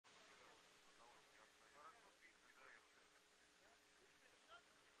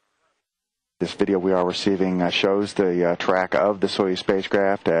This video we are receiving shows the track of the Soyuz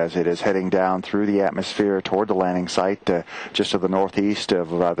spacecraft as it is heading down through the atmosphere toward the landing site just to the northeast of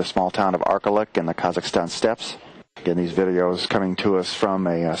the small town of Arkalyk in the Kazakhstan steppes. Again, these videos coming to us from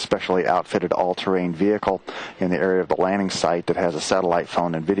a specially outfitted all-terrain vehicle in the area of the landing site that has a satellite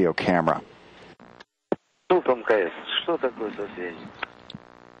phone and video camera.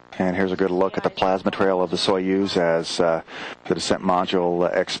 And here's a good look at the plasma trail of the Soyuz as the descent module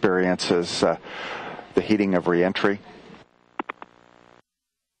experiences the heating of reentry.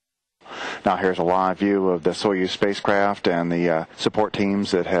 Now here's a live view of the Soyuz spacecraft and the support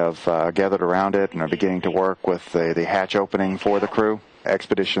teams that have gathered around it and are beginning to work with the hatch opening for the crew.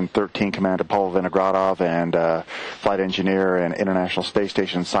 Expedition 13 Commander Pavel Vinogradov and flight engineer and International Space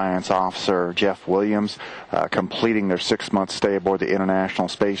Station science officer Jeff Williams completing their 6-month stay aboard the International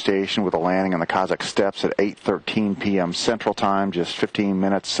Space Station with a landing on the Kazakh steppes at 8:13 p.m. Central Time, just 15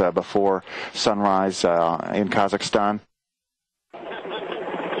 minutes before sunrise in Kazakhstan.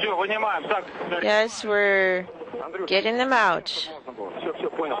 Yes, we're getting them out.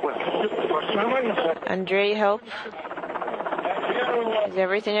 Andrei, help. Is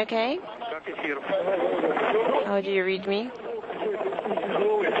everything okay? How do you read me?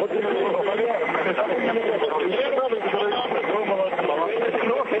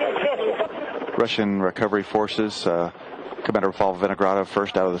 Russian recovery forces, Commander Pavel Vinogradov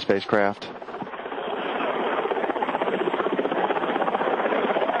first out of the spacecraft.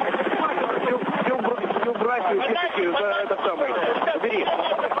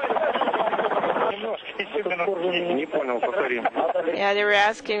 Yeah, they were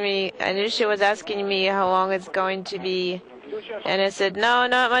asking me, Energia was asking me how long it's going to be, and I said, no,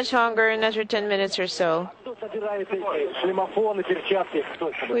 not much longer, another 10 minutes or so.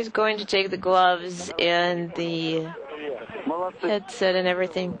 Who's going to take the gloves and the headset and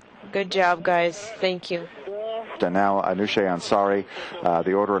everything? Good job, guys. Thank you. And now Anousheh Ansari,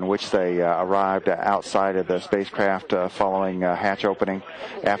 the order in which they arrived outside of the spacecraft following hatch opening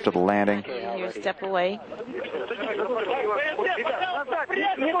after the landing. You step away.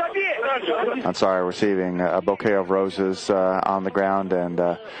 Ansari receiving a bouquet of roses on the ground, and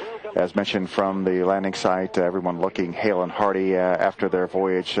as mentioned from the landing site, everyone looking hale and hearty after their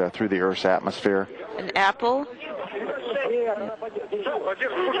voyage through the Earth's atmosphere. An apple?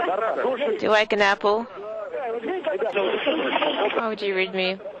 Do you like an apple? How would you read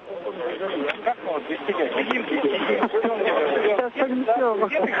me?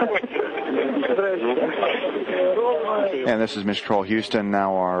 And this is Mission Control Houston.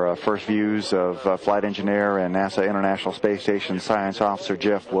 Now our first views of flight engineer and NASA International Space Station science officer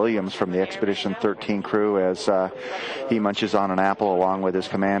Jeff Williams from the Expedition 13 crew as he munches on an apple along with his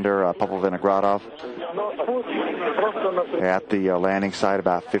commander, Pavel Vinogradov. At the landing site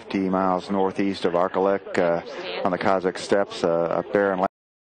about 50 miles northeast of Arkalyk on the Kazakh steppes, a barren